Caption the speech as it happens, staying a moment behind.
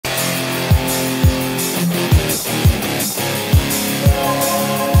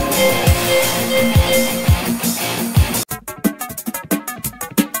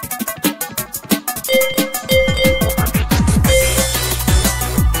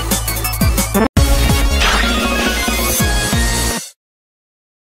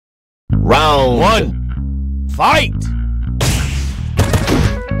Fight!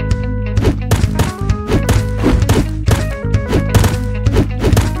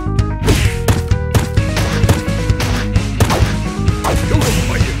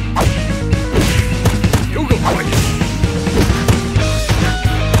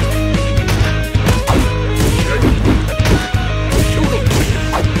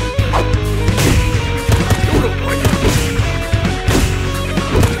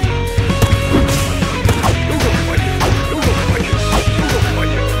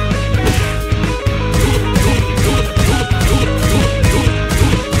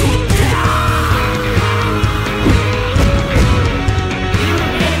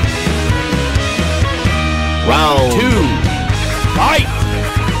 Round 2. Fight!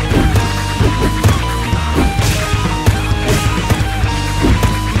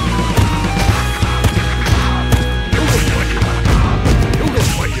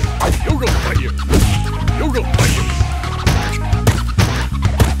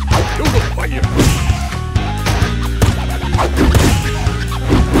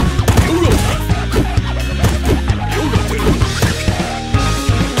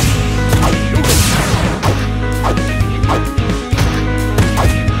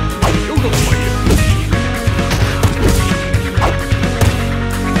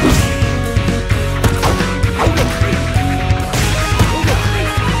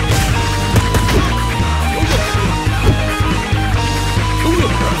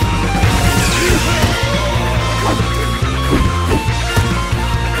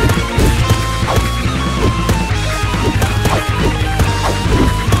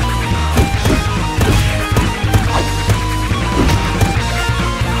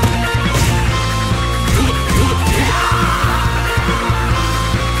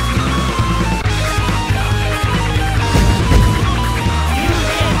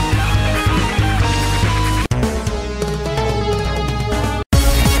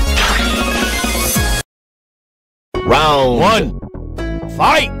 Round 1.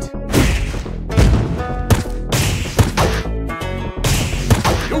 Fight!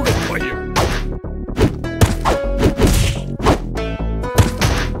 Yoga fire!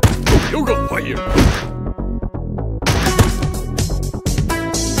 Yoga fire!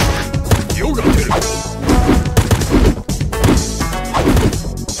 Yoga fire!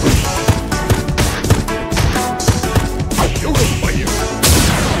 Yoga fire!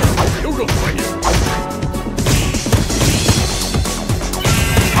 Yoga fire!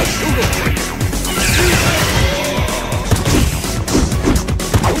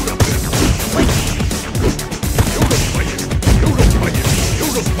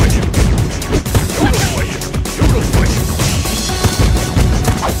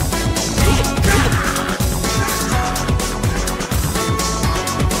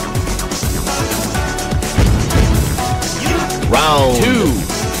 Round 2.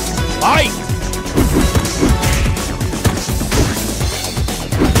 Fight!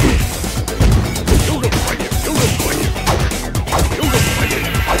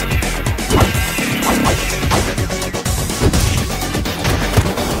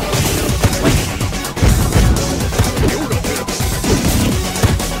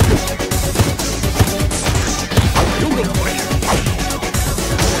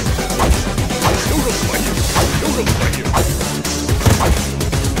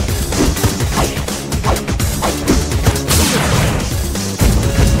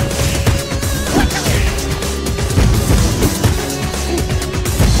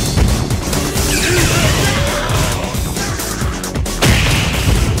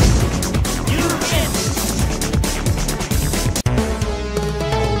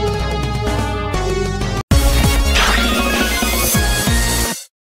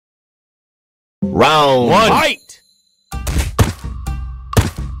 Round 1. Fight!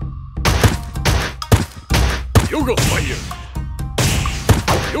 Yoga fire!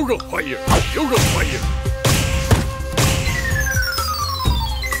 Yoga fire! Yoga fire!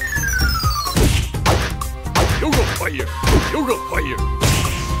 Yoga fire! Yoga fire!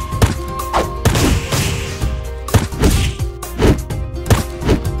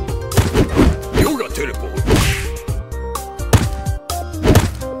 Yoga teleport!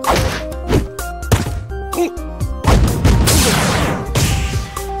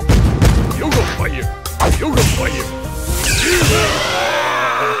 Yoga fire! Yoga fire!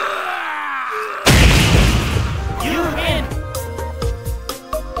 You win!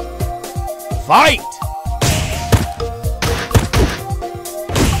 Fight!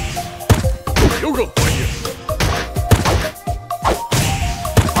 Yoga fire!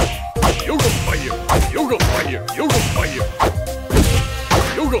 Yoga fire! Yoga fire! Yoga fire!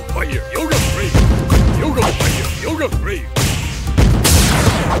 Yoga fire! Yoga fire! Yoga fire!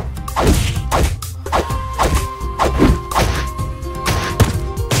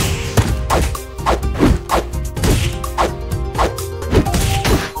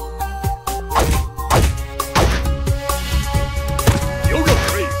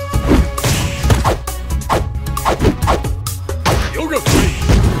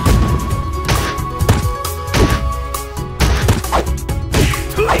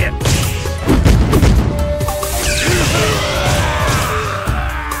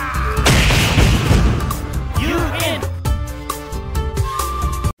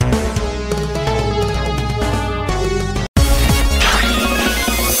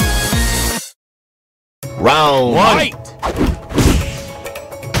 Round 1. Fight!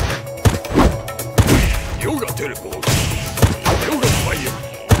 Yoga teleport. Yoga fire.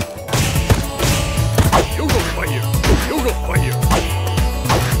 Yoga fire. Yoga fire.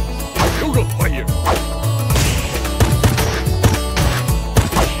 Yoga fire.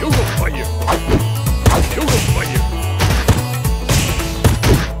 Yoga fire. Yoga fire. Yoga fire.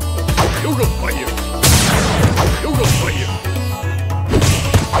 Yoga fire.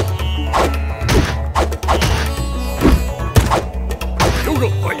 Yoga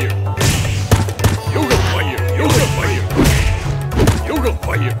fire. Yoga fire. Yoga fire. Yoga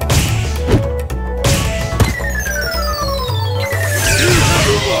fire.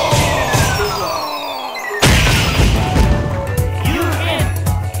 You win.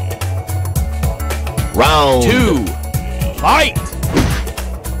 Round 2. Fight!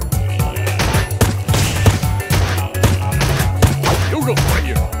 Yoga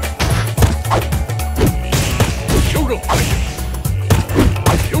fire. Yoga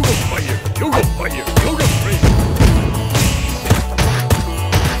fire. Yoga fire. Yoga fire. Yoga free.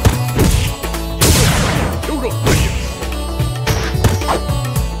 Yoga fire.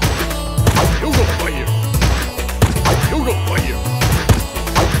 Yoga fire. Yoga fire. Yoga fire.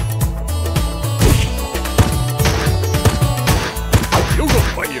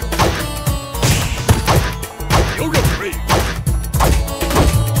 Yoga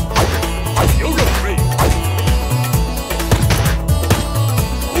free. Yoga free.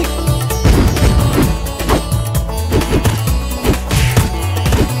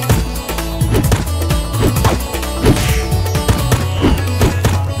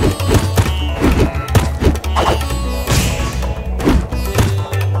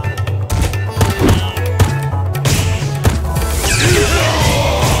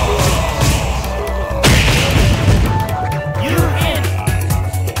 You win.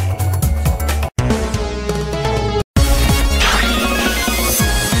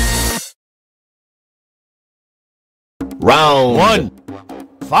 Round 1.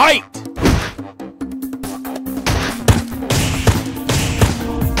 Fight!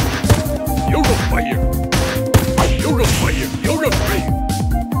 Yoga fire. Yoga fire. Yoga free.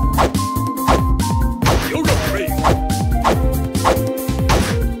 Yoga free. Yoga fire.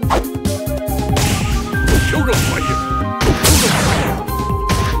 Yoga fire. Yoga fire.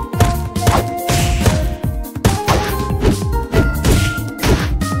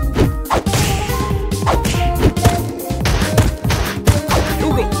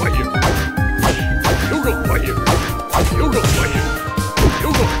 Yoga fire. Yoga fire. Yoga fire.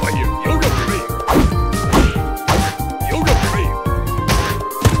 Yoga free. Yoga free.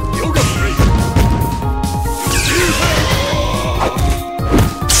 Yoga free.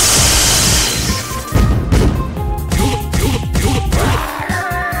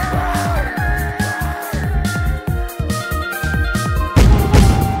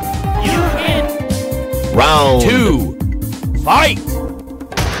 You win. Round 2. Fight!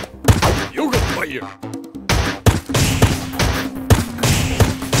 Yoga fire.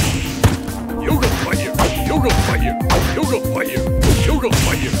 Yoga fire. Yoga fire. Yoga fire. Yoga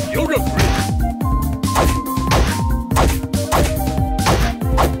fire. Yoga free. Yoga free.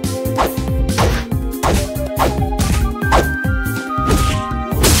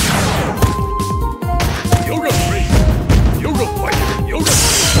 Yoga fire. Yoga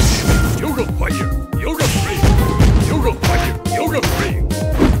free. Yoga fire. Yoga free. Yoga fire. Yoga free.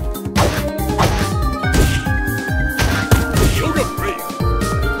 Yoga free.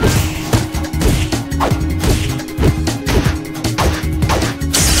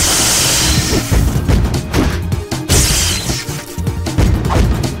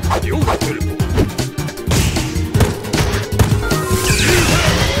 Yoga teleport.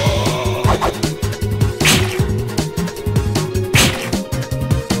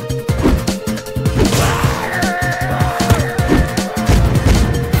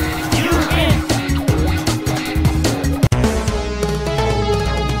 You win.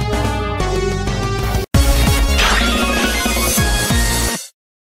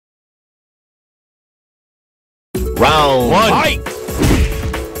 Round 1. Fight!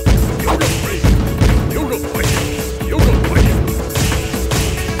 Yoga free. Yoga fire. Yoga fire.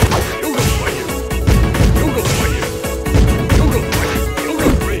 Yoga fire. Yoga fire. Yoga fire. Yoga free. Yoga free. Yoga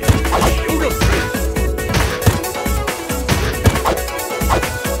fire. Yoga free.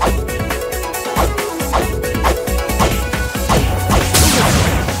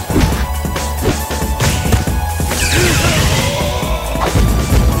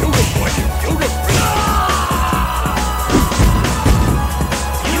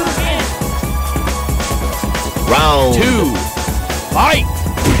 You win. Round 2. Fight!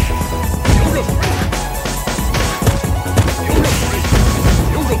 Yoga free.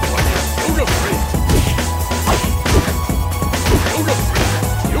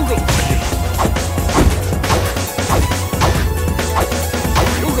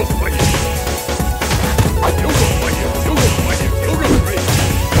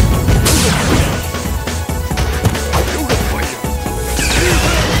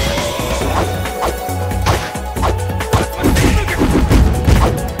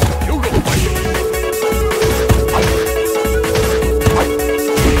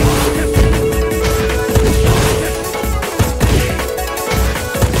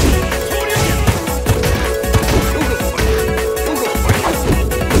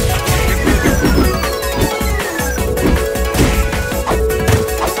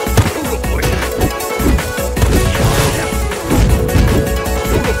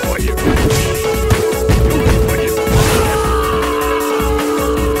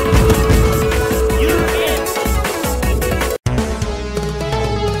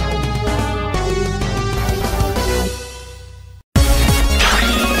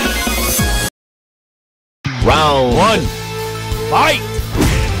 Round 1. Fight!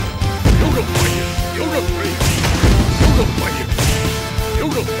 Yoga fire! Yoga free! Yoga fire!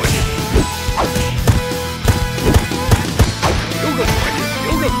 Yoga fire! Yoga fire!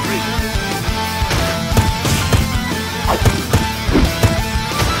 Yoga free!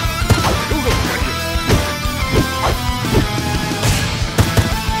 Yoga fire!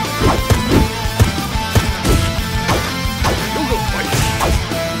 Yoga fire!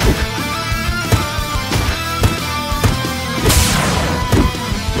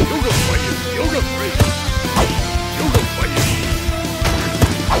 Yoga fire! Yoga free! Yoga fire! Yoga fire!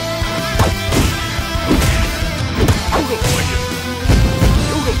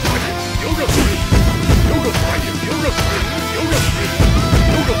 Yoga fire! Yoga free! Yoga fire! Yoga free! Yoga free!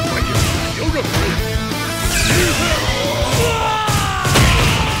 Yoga fire! Yoga free!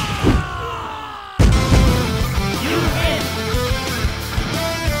 You win.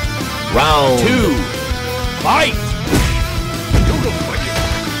 Round 2. Fight! Yoga fire!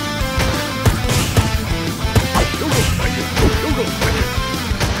 Yoga fire! Yoga fire! Yoga free! Yoga fire!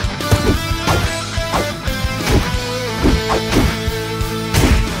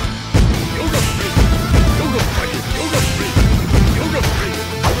 Yoga free! Yoga free!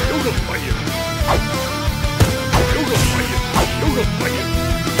 Yoga fire! Yoga fire! Yoga fire! Yoga fire!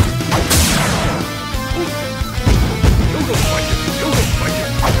 Yoga fire! Yoga free! Yoga fire!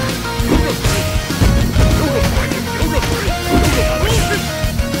 Yoga free! Yoga fire! Yoga free!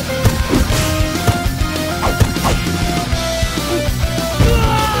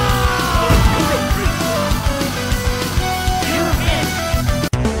 You win.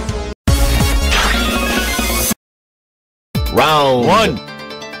 Round 1.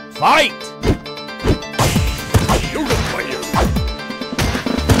 Fight! Yoga fire!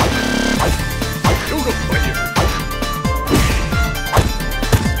 Yoga fire! Yoga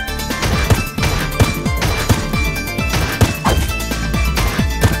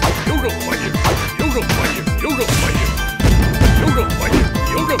fire! Yoga fire! Yoga fire! Yoga fire!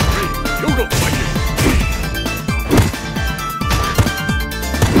 Yoga free! Yoga fire!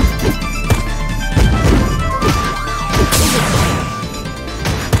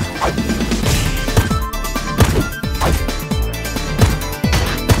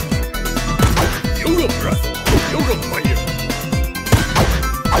 Yoga breath! Yoga fire!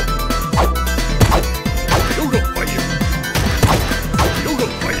 Yoga fire! Yoga fire! Yoga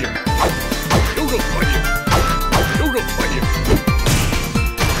fire!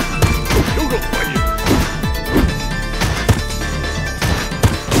 Yoga fire!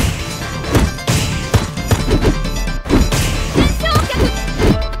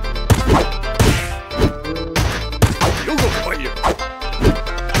 Yoga fire! Yoga fire!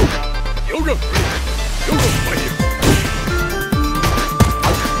 Yoga free!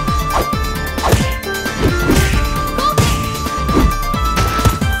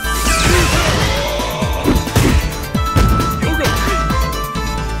 Yoga fire! Yoga free!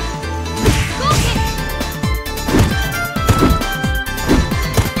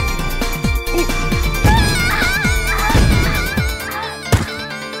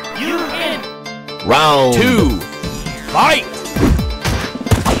 You win. Round 2. Fight!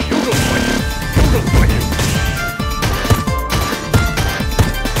 Yoga fire! Yoga fire!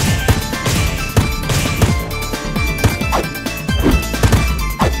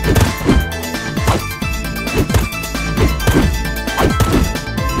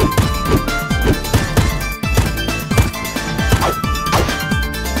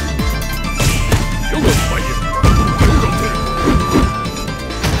 Yoga fire! Yoga terrible!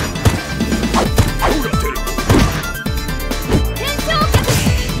 Yoga terrible!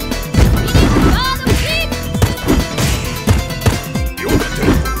 Yoga terrible! Yoga fire! Yoga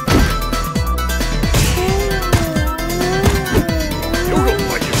terrible!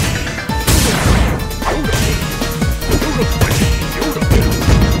 Yoga fire! Yoga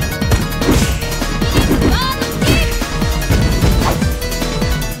terrible!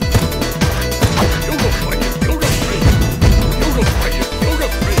 Yoga fire! Yoga free! Yoga fire! Yoga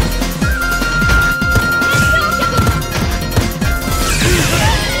free!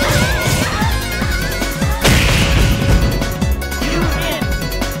 You win.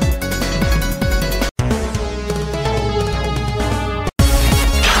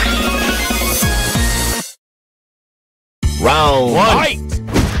 Round 1. Fight!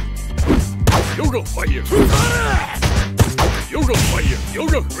 Yoga fire! Yoga fire!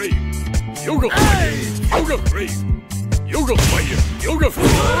 Yoga free! Yoga fire! Yoga free! Yoga fire! Yoga free!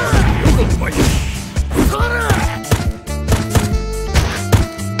 Yoga fire!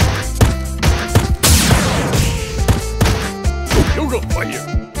 Yoga fire!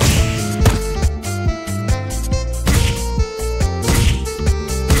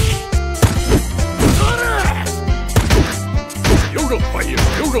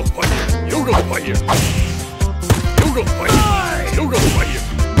 Yoga fire. Yoga fire. Yoga fire. Yoga fire.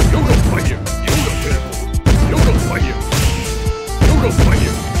 Yoga fire. Yoga teleport. Yoga fire. Yoga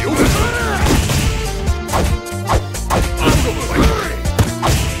fire. Yoga fire. Yoga fire.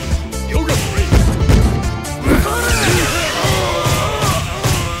 Yoga free.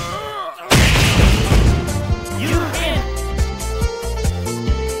 You win.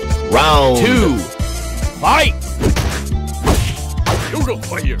 Round 2. Fight! Yoga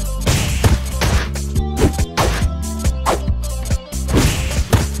fire.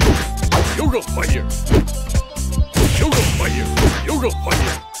 Yoga fire. Yoga fire. Yoga fire. Yoga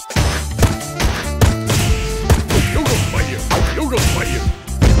fire. Yoga fire. Yoga fire.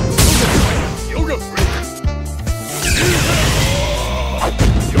 Yoga free.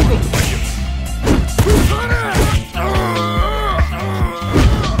 Yoga fire.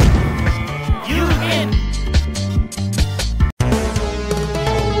 You win.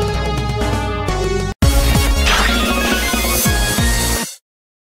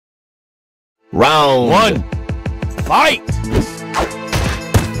 Round 1. Fight!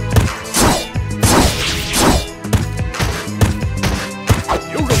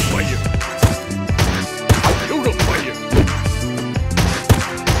 Yoga fire. Yoga fire.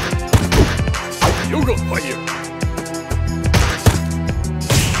 Yoga fire. Yoga fire.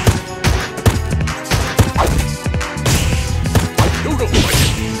 Yoga fire.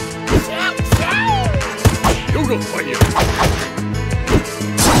 Yoga fire. Yoga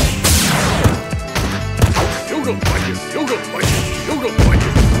fire. Yoga fire. Yoga fire.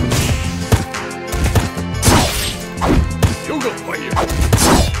 Yoga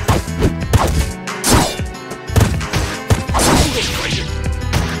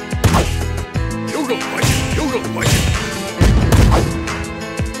fire. Yoga fire.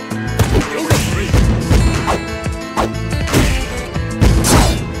 Yoga free.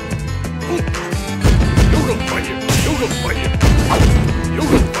 Yoga fire. Yoga fire.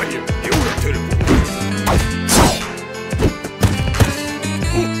 Yoga fire. Yoga teleport.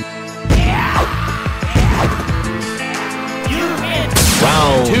 You win.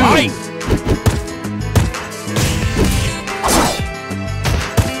 Round 2. Fight!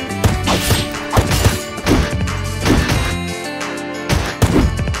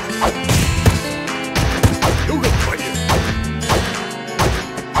 Yoga fire. Yoga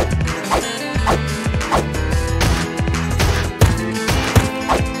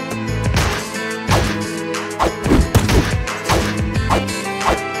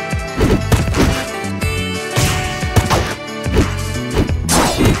Yoga fire.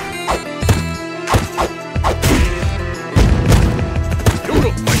 Yoga free. Yoga fire. Yoga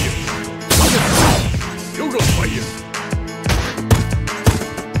free. Yoga fire.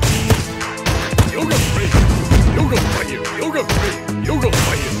 Yoga free. Yoga free. Yoga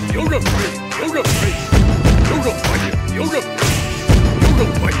fire. Yoga free. Yoga fire. Yoga free.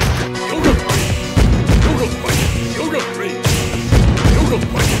 Yoga fire. Yoga free. Yoga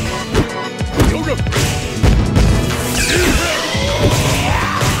fire. Yoga free.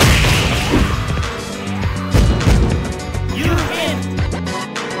 You win.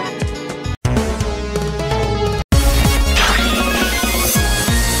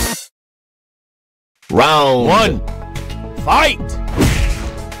 Round 1. Fight!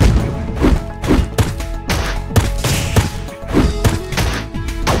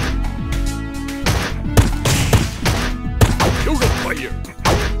 Yoga fire.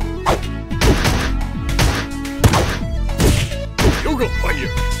 Yoga fire.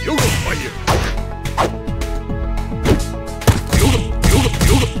 Yoga fire. Yoga, yoga, yoga, yoga, yoga, yoga, yoga, yoga, yoga, yoga. Yoga, yoga,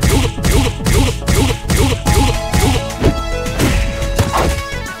 yoga, yoga, yoga, yoga, yoga, yoga.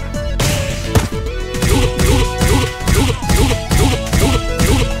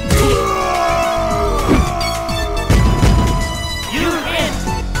 You win.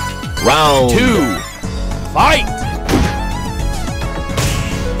 Round 2. Fight!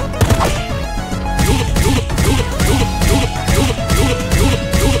 Yoga, yoga, yoga, yoga, yoga, yoga, yoga,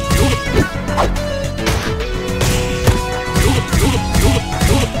 yoga, yoga, yoga. Yoga, yoga, yoga,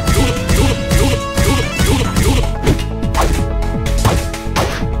 yoga, yoga, yoga, yoga, yoga, yoga, yoga.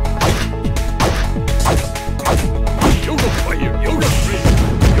 Yoga fire. Yoga free.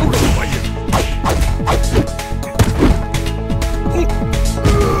 Yoga fire.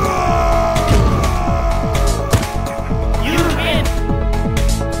 You win.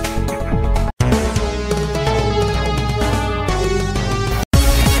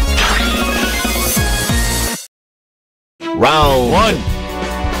 Round 1.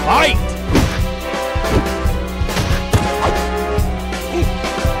 Fight!